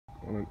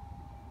look.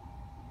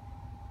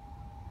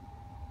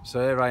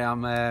 So here I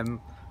am.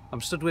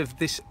 I'm stood with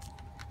this.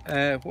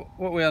 What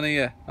are we on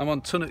here? I'm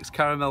on Tunnock's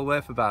caramel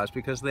wafer bars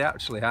because they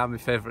actually are my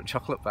favourite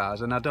chocolate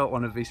bars, and I don't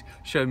want to be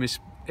showing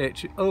I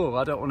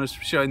don't want to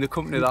show the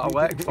company that I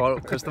work for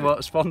because they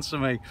won't sponsor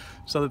me.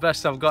 So the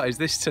best I've got is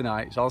this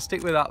tonight. So I'll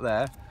stick with that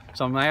there.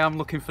 So I am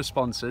looking for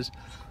sponsors.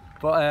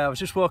 But I was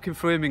just walking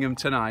through Immingham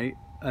tonight,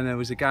 and there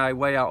was a guy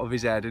way out of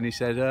his head, and he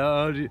said,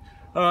 "Oh,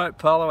 all right,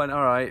 Paul." I went,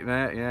 "All right,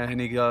 mate, yeah." And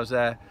he goes,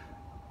 "Do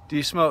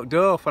you smoke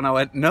dope?" And I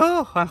went,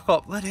 "No." I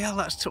thought, bloody hell,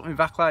 that's took me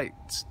back like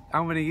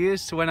how many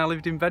years to when I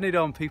lived in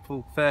Benidorm.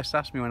 People first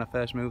asked me when I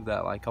first moved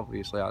there. Like,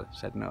 obviously I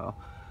said no,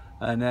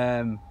 and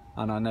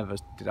I never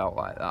did out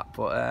like that.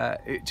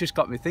 But it just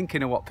got me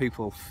thinking of what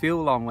people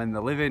fuel on when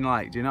they're living.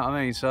 Like, do you know what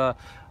I mean? So,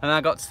 and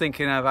I got to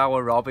thinking of how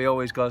Rob, he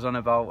always goes on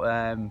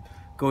about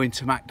going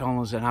to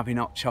McDonald's and having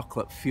hot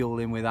chocolate,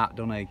 fueling with that,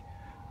 doesn't he?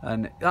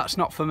 And that's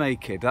not for me,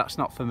 kid. That's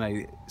not for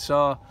me.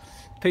 So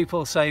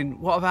people saying,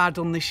 what have I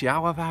done this year?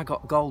 How have I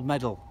got a gold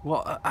medal?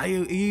 What are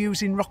you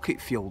using rocket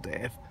fuel,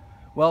 Dave?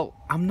 Well,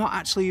 I'm not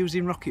actually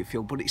using rocket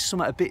fuel, but it's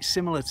something a bit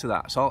similar to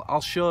that. So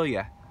I'll show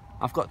you.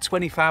 I've got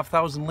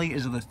 25,000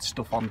 litres of the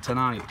stuff on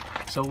tonight.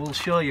 So we'll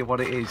show you what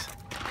it is.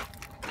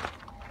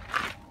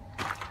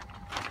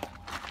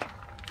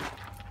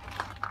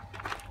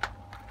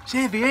 It's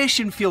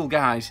aviation fuel,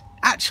 guys.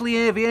 Actually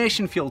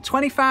aviation fuel.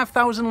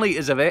 25,000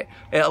 litres of it.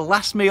 It'll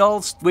last me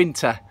all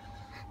winter.